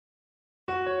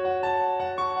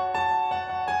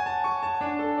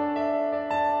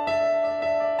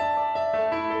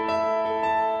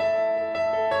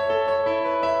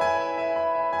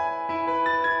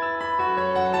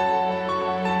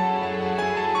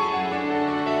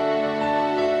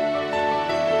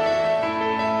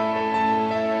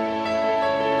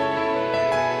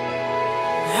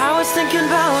thinking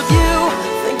about you,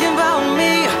 thinking about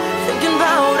me, thinking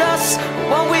about us,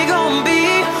 what we gon'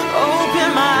 be.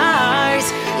 Open my eyes,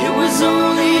 it was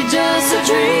only just a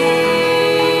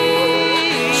dream.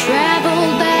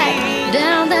 Travel back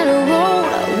down that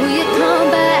road, will you come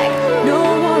back? No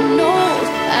one knows.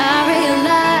 I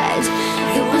realize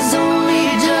it was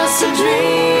only just a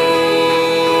dream.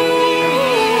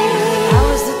 I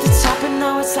was at the top and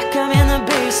now it's like I'm in the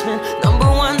basement.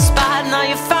 #1 spot, now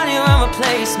you're finding my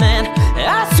replacement.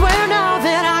 I swear now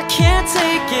that I can't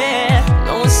take it,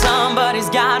 knowing somebody's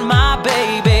got my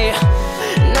baby.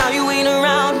 Now you ain't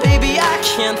around, baby, I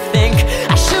can't think.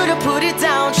 I should've put it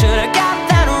down, should've got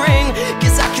that ring,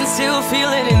 'cause I can still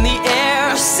feel it in the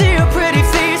air. See your pretty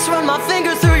face, run my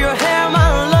finger through your hair. My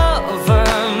lover,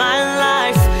 my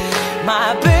life, my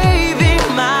baby,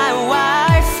 my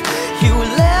wife. You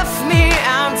left me,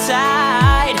 I'm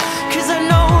tied, 'cause I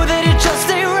know that it just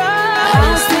ain't right. I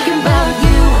was thinking about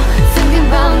you, thinking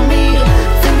about me,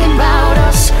 thinking about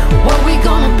us, what we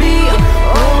gonna be.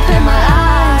 Open my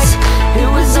eyes, it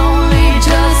was only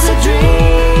just a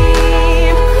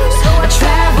dream. So I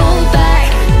traveled back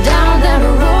down that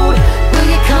road, will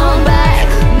you come back?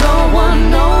 No one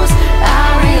knows. I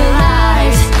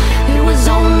realized it was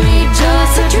only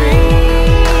just a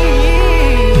dream.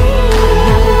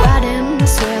 I've been riding, I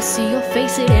swear I see your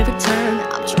face at every turn.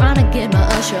 I'm trying to get my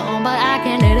usher on, but I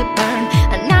can't let it burn.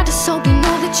 And I just hope you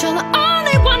know that you're the